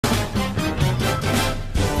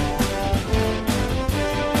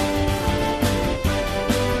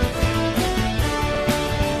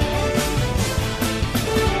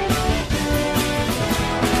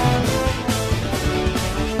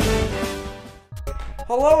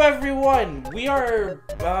Hello everyone! We are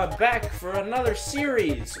back for another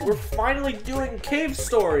series. We're finally doing Cave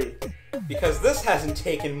Story. Because this hasn't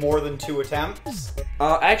taken more than 2 attempts.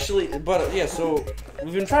 Yeah, so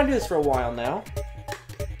we've been trying to do this for a while now.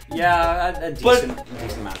 Yeah, a decent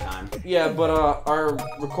amount of time. Yeah, but our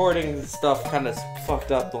recording stuff kind of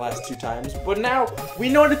fucked up the last 2 times. But now we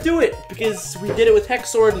know how to do it because we did it with Hex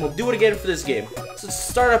Sword and we'll do it again for this game. So let's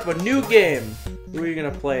start up a new game. Who are you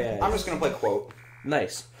gonna play as? I'm just gonna play Quote.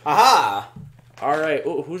 Nice. Aha! Alright,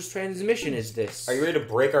 whose transmission is this? Are you ready to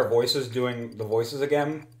break our voices doing the voices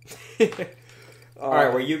again?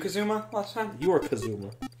 Alright, were you Kazuma last time? You were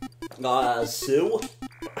Kazuma. Sue?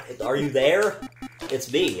 Are you there?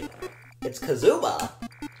 It's me. It's Kazuma.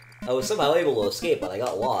 I was somehow able to escape, but I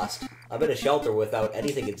got lost. I'm in a shelter without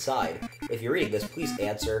anything inside. If you're reading this, please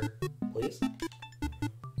answer. Please?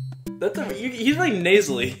 He's like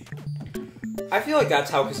nasally. I feel like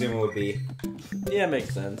that's how Kazuma would be. Yeah,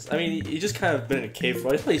 makes sense. I mean, he just kind of been in a cave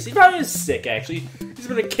for a place. He probably is sick, actually. He's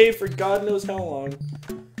been in a cave for God knows how long.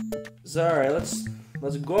 So, alright, let's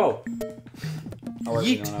go.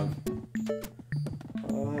 Yeet.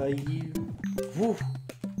 Woo.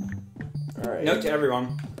 Alright. Note to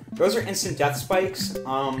everyone, those are instant death spikes.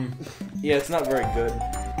 Yeah, it's not very good.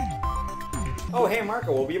 Oh, hey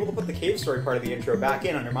Marco, we'll be able to put the cave story part of the intro back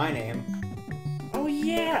in under my name. Oh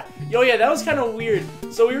yeah! Yo, yeah, that was kind of weird.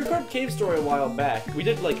 So we recorded Cave Story a while back. We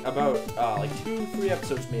did like about 2-3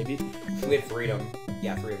 episodes maybe. We had 3 of them.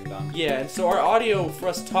 Yeah, 3 of them done. Yeah, and so our audio for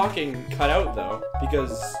us talking cut out though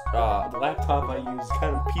because the laptop I use is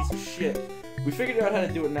kind of a piece of shit. We figured out how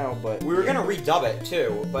to do it now, but we were gonna redub it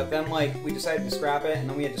too, but then like we decided to scrap it, and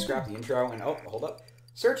then we had to scrap the intro. And oh, hold up,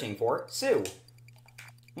 searching for Sue.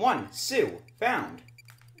 1 Sue found.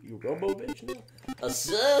 You robo bitch now?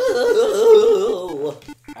 Sue!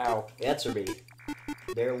 Ow. Answer me.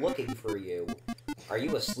 They're looking for you. Are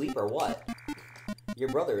you asleep or what? Your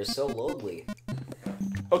brother is so lonely.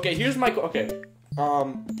 Okay, here's my okay.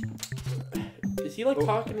 Is he like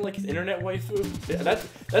talking like his internet waifu?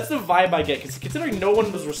 That's the vibe I get. Cause considering no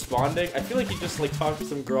one was responding, I feel like he just like talked to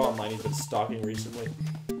some girl online he's been stalking recently.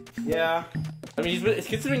 Yeah. I mean,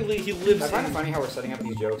 considering he lives. I find it funny how we're setting up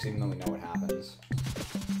these jokes even though we know what happens.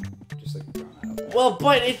 Just like throwing that out there. Well,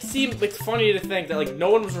 but it seemed like funny to think that like no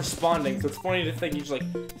one was responding, so it's funny to think he's like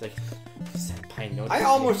senpai no. I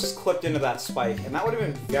almost just clipped into that spike, and that would have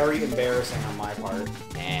been very embarrassing on my part.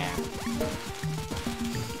 Nah.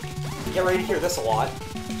 Get ready to hear this a lot.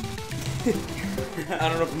 I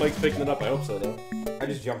don't know if the mic's picking it up. I hope so though. I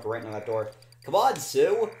just jumped right into that door. Come on,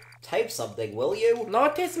 Sue. Type something, will you?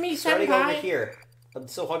 Notice me, Starting over here. I'm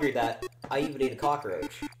so hungry that I even ate a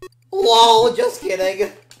cockroach. Lol, just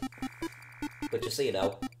kidding. But just so you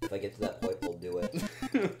know, if I get to that point, we'll do it.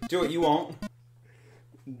 Do it, you won't.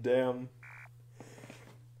 Damn.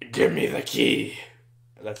 Give me the key.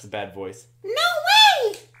 That's a bad voice. No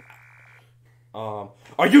way!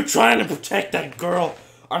 Are you trying to protect that girl?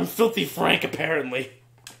 I'm Filthy Frank, apparently.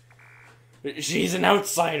 She's an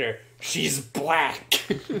outsider. She's black.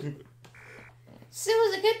 Sue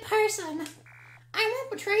is a good person. I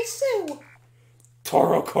won't betray Sue.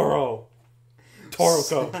 Toroko.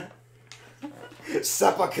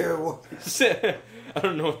 Seppuku. I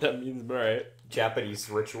don't know what that means, but alright. Japanese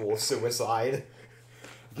ritual suicide.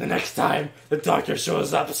 The next time the doctor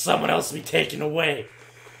shows up, someone else will be taken away.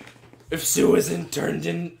 If Sue isn't turned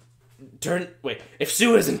in,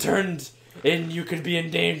 you could be in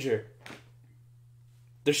danger.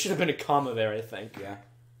 There should have been a comma there, I think. Yeah.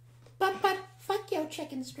 But, fuck your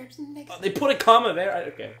chicken strips and mix. They put a comma there?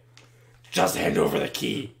 Okay. Just hand over the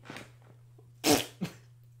key.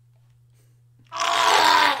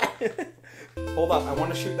 Hold up, I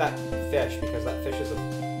want to shoot that fish, because that fish is a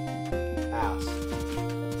ass.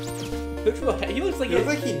 He looks like he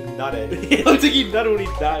nutted. He looks like he nutted when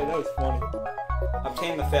he died. That was funny.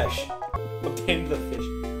 Obtain the fish. Obtain the fish.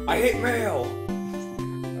 I hate mail!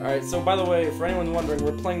 Alright, so by the way, for anyone wondering,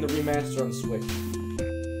 we're playing the remaster on Switch.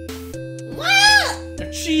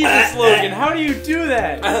 What? Jesus, Logan, how do you do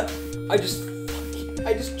that? I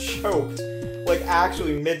just choked. Like,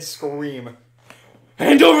 actually, mid-scream.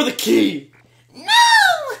 Hand over the key!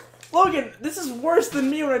 No! Logan, this is worse than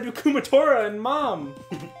me when I do Kumatora and Mom.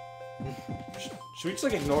 Should we just,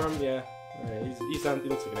 like, ignore him? Yeah. Alright, he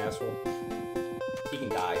looks like an asshole. He can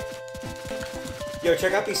die. Yo,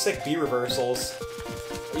 check out these sick B reversals.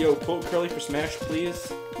 Yo, quote Curly for Smash,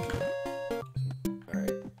 please.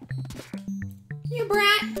 Alright. You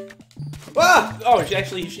brat. Ah! Oh, she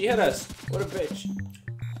hit us. What a bitch.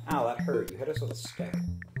 Ow, that hurt. You hit us with a stick.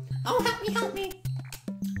 Oh, help me.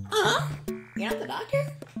 You're not the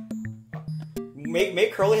doctor?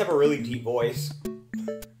 Make Curly have a really deep voice.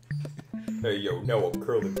 Hey, yo, no, I'm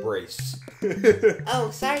curly brace. Oh,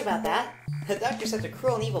 sorry about that. The doctor's such a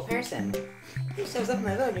cruel and evil person. He shows up in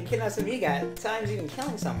my village and kidnaps some guy, at times even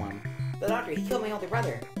killing someone. The doctor, he killed my older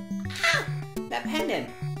brother. Ah! That pendant!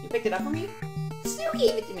 You picked it up for me? Sue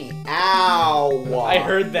gave it to me. Ow! I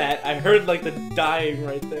heard that. I heard like the dying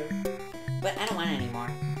right there. But I don't want it anymore.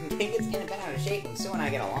 I think it's gonna get out of shape when Sue and I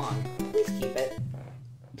get along. Please keep it.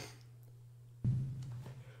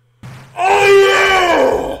 Oh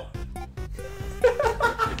yeah!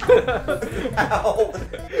 Ow!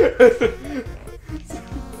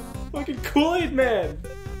 Fucking Kool-Aid Man!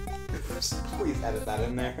 Please edit that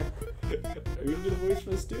in there. Are you gonna get a voice for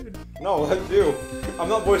this dude? No, I do. I'm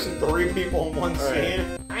not voicing 3 people in one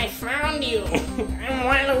scene. I found you! I'm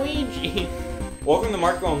Waluigi! Welcome to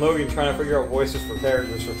Marco and Logan trying to figure out voices for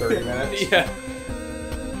characters for 30 minutes. Yeah.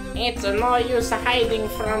 It's no use hiding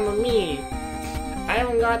from me.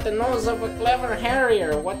 I've got the nose of a clever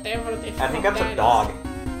harrier, whatever the I fuck think that's that a dog.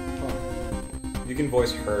 You can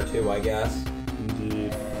voice her too, I guess.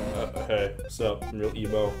 Indeed. Hey, what's up? I'm real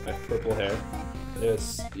emo. I have purple hair.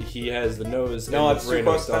 Yes, he has the nose. No, and that's the too brain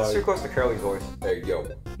of close. a dog. That's too close to Curly's voice. Hey, yo.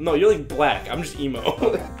 No, you're like black. I'm just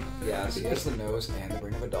emo. Yes, he has the nose and the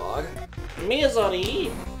brain of a dog.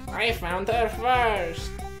 Misery. I found her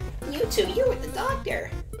first. You two, you're with the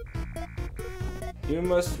doctor. You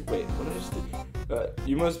must wait. What did I just do?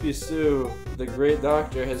 You must be Sue. The great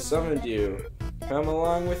doctor has summoned you. Come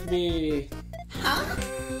along with me. Huh?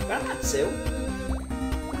 But I'm not Sue.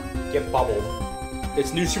 Get bubbled.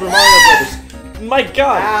 It's New Super Mario Brothers. My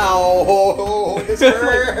God! Ow! This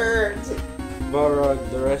hurts! Balrog,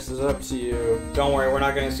 the rest is up to you. Don't worry, we're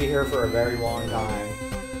not gonna see her for a very long time.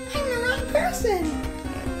 I'm the wrong person.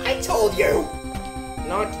 I told you!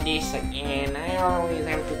 Not this again. I always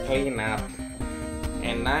have to clean up.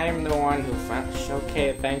 And I'm the one who found.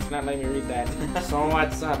 Okay, thanks for not letting me read that. So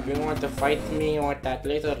what's up? You want to fight me with that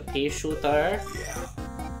little pea shooter? Yeah.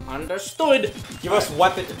 Understood. Give us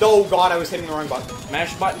weapon. Oh God, I was hitting the wrong button.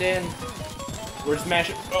 Mash button. We're just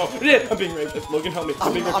mashing. Oh, yeah, I'm being raped. Logan, help me.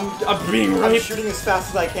 I'm being raped. I'm being I'm raped. shooting as fast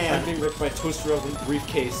as I I'm can. being raped by a toaster oven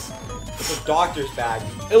briefcase. It's a doctor's bag.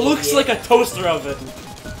 It looks like a toaster oven.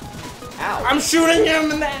 Ow. I'm shooting him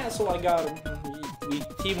in the asshole. I got him. We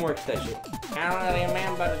teamwork that shit. I don't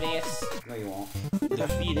remember this. No, you won't.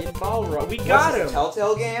 Defeated Balrog. We got What's this, him. a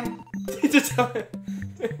Telltale game? Just tell him.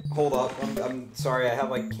 Hold up. I'm sorry. I have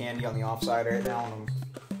like candy on the offside right now. And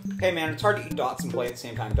hey man, it's hard to eat Dots and play at the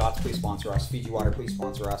same time. Dots, please sponsor us. Fiji Water, please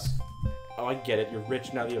sponsor us. Oh, I get it. You're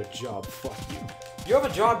rich now. You have a job. Fuck you. You have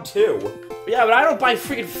a job too. Yeah, but I don't buy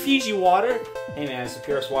freaking Fiji water. Hey man, it's the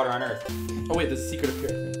purest water on Earth. Oh wait, the secret of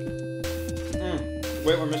pure, I think.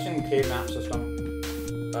 Wait, we're missing the cave map system.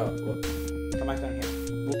 Oh, well, Come back down here.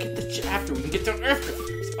 we'll get the shit after. We can get down after.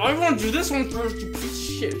 I want to do this one first, you piece of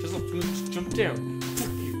shit. Just jump down.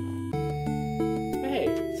 Fuck you. Hey,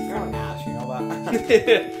 it's You're an fun. ass, you know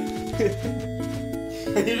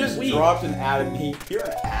that? You just dropped an added me. You're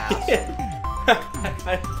an ass.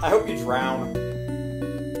 I hope you drown.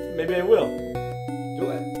 Maybe I will.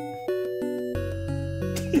 Do it.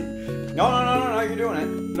 No, you're doing it.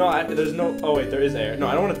 No, there's no. Oh wait, there is air. No,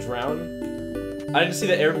 I don't want to drown. I didn't see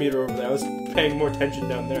the air meter over there. I was paying more attention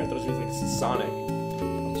down there. I thought it was like Sonic.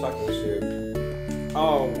 Let's talk to this dude.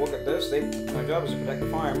 Oh, look at this. My job is to protect the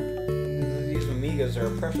farm. These amigas are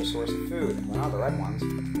a precious source of food. Well, not the red ones.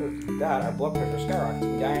 With that, our blood pressure skyrockets.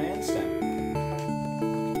 We die in an instant.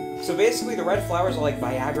 So basically, the red flowers are like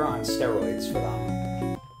Viagra on steroids for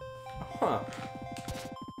them. Huh.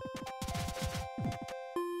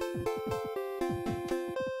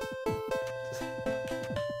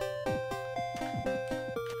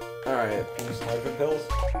 Alright. Penis vitamin pills.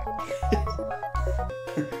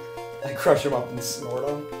 I crush them up and snort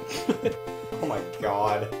them. Oh my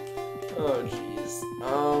god. Oh jeez.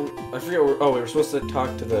 I forget where. Oh, we were supposed to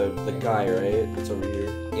talk to the guy, right? It's over here.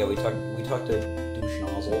 Yeah, we talked to Douche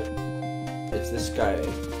Nozzle. It's this guy.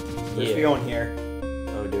 Let's be going here.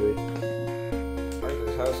 Oh, do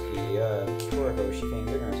Arthur's house key, Torho, she came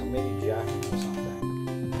ignorant, so maybe Jack knows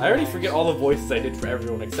something. we? I already forget all the voices I did for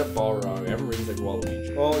everyone except Balrog. Everybody's like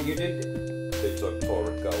Waluigi. Well, you did. They took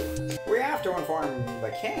Torho. We have to inform the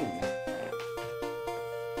king.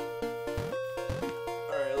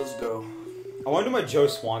 Alright, let's go. I want to do my Joe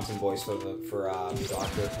Swanson voice for the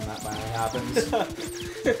doctor when that finally happens.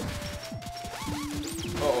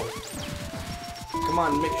 Uh-oh. Come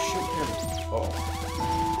on, Mick, shoot him. Uh-oh.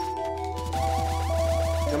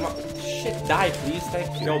 Come on. Shit, die, please.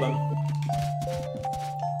 Thank you. Killed him.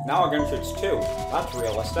 Now we're gonna shoot 2. That's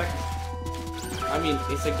realistic. I mean,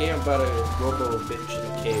 it's a game about a robo bitch in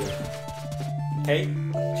a cave. Hey,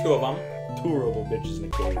 2 of them. 2 robo bitches in a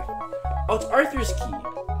cave. Oh, it's Arthur's key.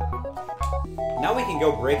 Now we can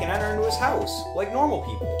go break and enter into his house, like normal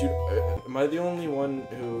people. Dude, am I the only one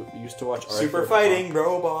who used to watch Arthur? Super fighting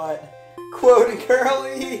robot. Quote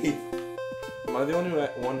Curly. Am I the only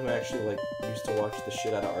one who actually like used to watch the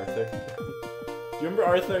shit out of Arthur? Do you remember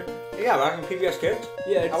Arthur? Yeah, back in PBS Kids.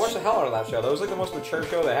 Yeah, I watched the hell out of that show. That was like the most mature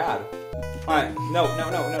show they had. Alright, no,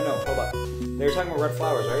 hold up. They were talking about red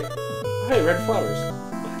flowers, right? Oh, hey, red flowers.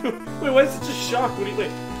 Wait, why is it just shocked? Wait,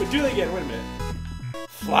 do that again, wait a minute.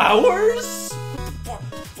 Flowers? What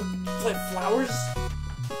the fuck? Plant flowers?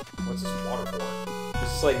 What's this water for?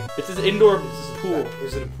 This is like... It's this indoor pool.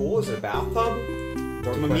 Is it a pool? Is it a bathtub? Do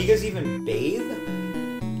Amigas even bathe?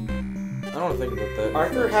 I don't think about that.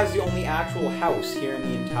 Arthur has the only actual house here in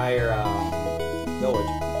the entire village.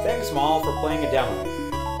 Thanks, Maul, for playing a demo.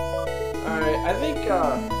 Alright, I think,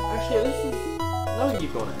 actually, this is... No, we can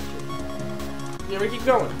keep going, actually. Yeah, we keep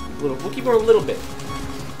going. We'll keep going a little bit.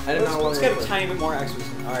 I didn't know. Let's get a tiny bit more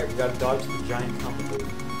exposition. Alright, we gotta dodge the giant complicated.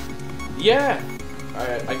 Yeah!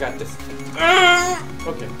 Alright, I got this.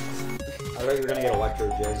 Okay. I thought you were gonna get electro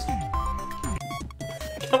jizzed.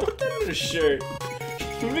 I want that in a shirt.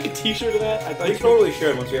 Can we make a t-shirt of that? I thought We totally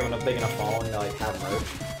should once we have enough big enough following to like have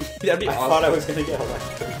merch. That'd be awesome. I thought I was gonna get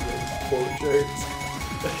electro jizzed quote shirts.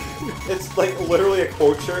 It's like literally a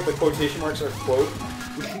quote shirt. The quotation marks are quote.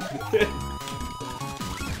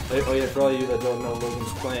 Oh yeah, for all you that don't know,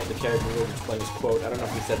 Logan's playing, the character Logan's playing is quote. I don't know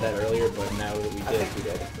if we said that earlier, but now that we did. I think we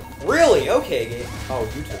did. Really? Okay, Gabe. Oh,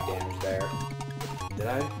 you took damage there. Did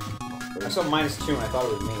I? I saw -2 and I thought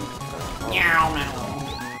it was me.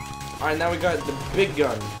 Alright, now we got the big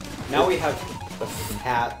gun. Now we have the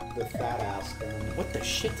fat ass gun. What the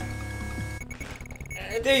shit?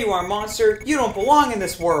 There you are, monster. You don't belong in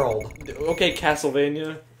this world. Okay,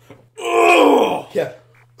 Castlevania. Oh! Yeah.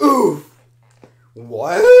 Ooh.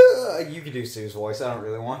 What? You can do Sue's voice. I don't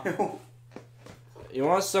really want to. You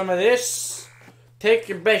want some of this? Take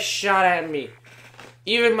your best shot at me.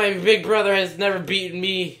 Even my big brother has never beaten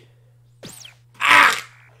me. Ah!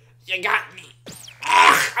 You got me.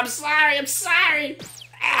 Ah! I'm sorry.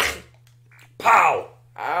 Ah! Pow!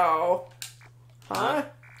 Ow. Huh?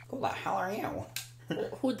 Who the hell are you?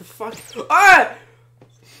 Who the fuck? Ah!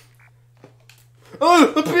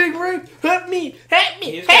 Oh, a big ring! Help me! Help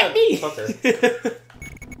me! Fuck her.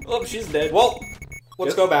 Oh, she's dead. Well,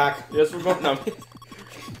 let's go back. Yes, we're going. No.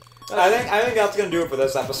 I think that's gonna do it for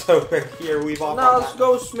this episode right here. We've all. No, let's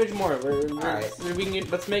go a smidge more. Alright.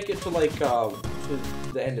 Let's make it to like to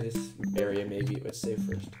the end of this area maybe. Let's save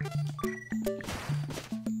first.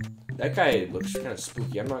 That guy looks kind of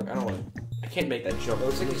spooky. I don't want. I can't make that jump. It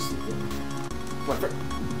looks like he's. Come on,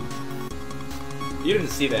 you didn't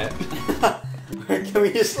see that. Can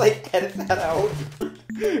we just like edit that out?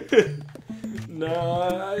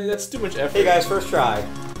 No, that's too much effort. Hey guys, first try.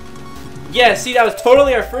 Yeah, see, that was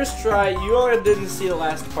totally our first try. You all didn't see the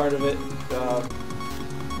last part of it.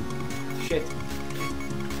 Shit.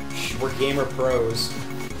 We're gamer pros.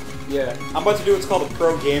 Yeah, I'm about to do what's called a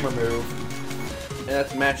pro gamer move. and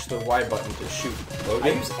that's match the Y button to shoot. Logan.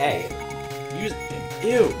 I use A. Use.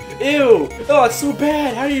 Ew. Oh, it's so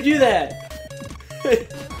bad. How do you do that?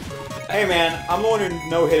 Hey man, I'm the one who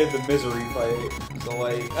no-hitted the misery fight. So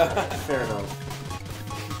like, Fair enough.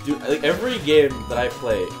 Dude, like every game that I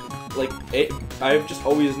play, like I've just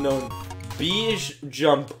always known B is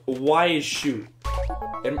jump, Y is shoot.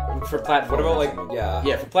 And for platformers. what about like, yeah.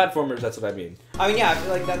 Yeah, for platformers, that's what I mean. I mean, yeah, I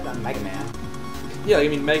feel like that's Mega Man. Yeah, like, I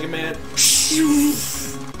mean Mega Man.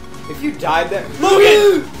 If you died there,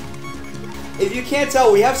 Logan! If you can't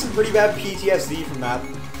tell, we have some pretty bad PTSD from that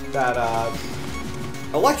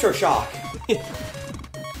electroshock.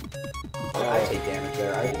 I take damage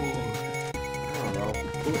there. I didn't even. I don't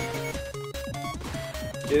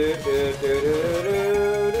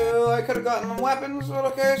know. I could have gotten weapons, but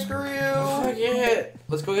okay, screw you. Fuck it.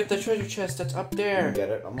 Let's go get the treasure chest that's up there. Get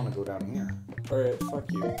it? I'm gonna go down here. Alright,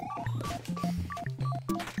 fuck you.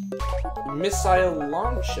 Missile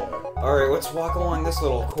launcher. Alright, let's walk along this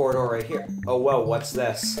little corridor right here. Oh, well, what's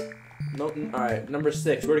this? No, alright, number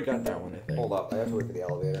 6. We already got that one, I think. Hold up, I have to wait for the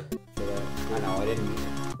elevator. For that. I know, I didn't mean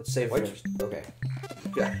it. Let's save Wait, first. okay.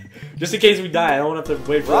 Yeah. Just in case we die, I don't want to have to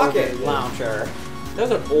wait for Rocket the launcher. That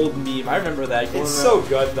was an old meme. I remember that. It's so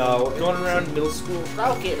good, though. Going around middle school.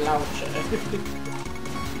 Rocket launcher.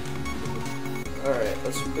 Alright,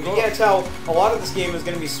 let's If you can't tell, a lot of this game is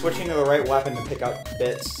going to be switching to the right weapon to pick up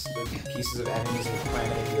bits, pieces of enemies, and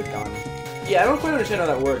cram it into your gun. Yeah, I don't quite understand how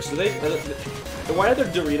that works. Do they? Why are there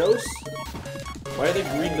Doritos? Why are they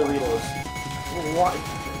green Doritos? Why?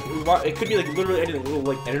 It could be like literally anything. Little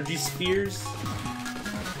like energy spheres.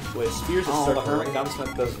 Wait, spheres that Oh, start the Hermit growing?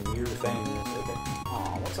 Gunsmith does weird things. Okay.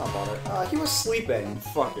 Oh, what's up about it? He was sleeping.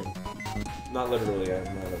 Fucking. Not literally, I'm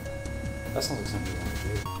not. That sounds like something you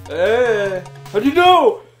want to do. How'd you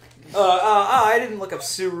know? I didn't look up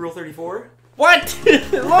Sue Rule 34. What?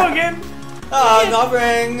 Logan!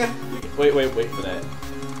 Nothing! Wait for that.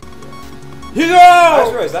 I just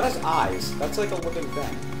Hugo! realized that has eyes. That's like a living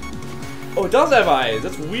thing. Oh, it does have eyes.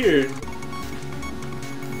 That's weird.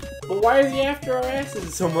 But why is he after our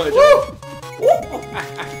asses so much? Woo!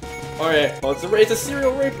 Alright, well, it's a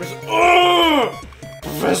serial rapist. Ugh!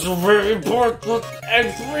 Professor, very important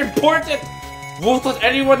and very important. Won't let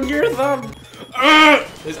anyone near them. Ugh!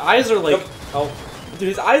 His eyes are like, Oh, dude,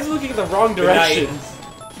 his eyes are looking in the wrong Good night. directions.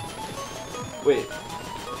 Wait,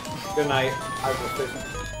 good night. I was just facing.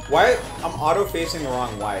 Why? I'm auto-facing the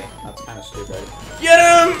wrong way. That's kind of stupid. get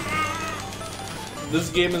him! This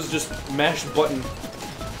game is just mash button.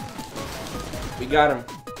 We got him.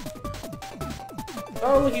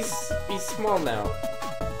 Oh, look, he's small now.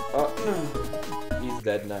 Oh, he's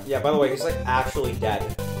dead now. Yeah, by the way, he's like actually dead.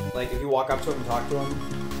 Like, if you walk up to him and talk to him,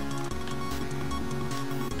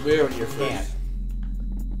 We're on your you can't. face.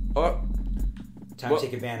 Oh, Time What? to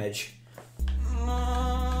take advantage.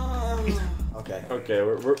 Okay. okay,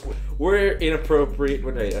 we're inappropriate.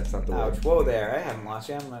 Wait, that's not the word. Ouch. Whoa there. I haven't lost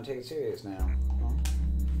you. I'm gonna take it serious now.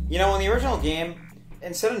 You know, in the original game,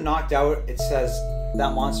 instead of knocked out, it says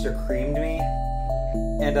that monster creamed me.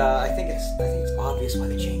 And I think it's obvious why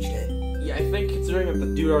they changed it. Yeah, I think considering that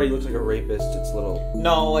the dude already looks like a rapist, it's a little.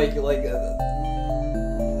 No,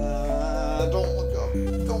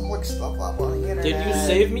 don't look stuff up on the internet. Did you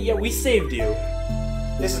save me? Yeah, we saved you.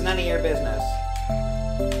 This is none of your business.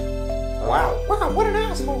 Wow. Wow, what an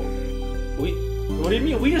asshole. What do you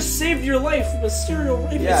mean? We just saved your life from a serial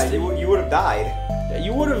rapist. Yeah, you would have died. Yeah,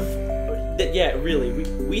 you would have. Yeah, really.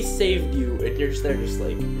 We saved you, and you're just there, just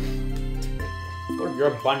like. You're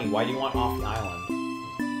a bunny. Why do you want off the island?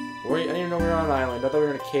 I didn't even know we were on an island. I thought we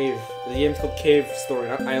were in a cave. The game's called Cave Story,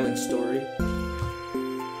 not Island Story.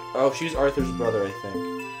 Oh, she's Arthur's brother, I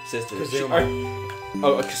think. Sister. Kazuma.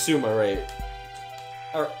 Kasuma, right.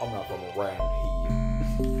 I'm not from around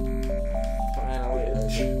Finally.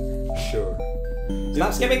 Sure.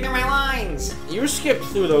 Stop skipping through my lines! You skipped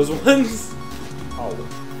through those ones. Oh.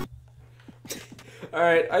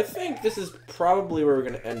 Alright, I think this is probably where we're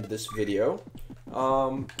gonna end this video.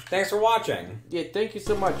 Thanks for watching. Yeah, thank you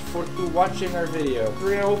so much for watching our video.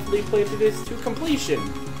 We're gonna hopefully play through this to completion.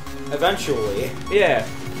 Eventually. Yeah.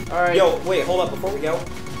 Alright. Yo, wait, hold up. Before we go,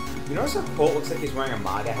 you notice how Colt looks like he's wearing a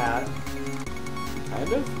MAGA hat?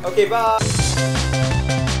 Kind of? Okay, bye!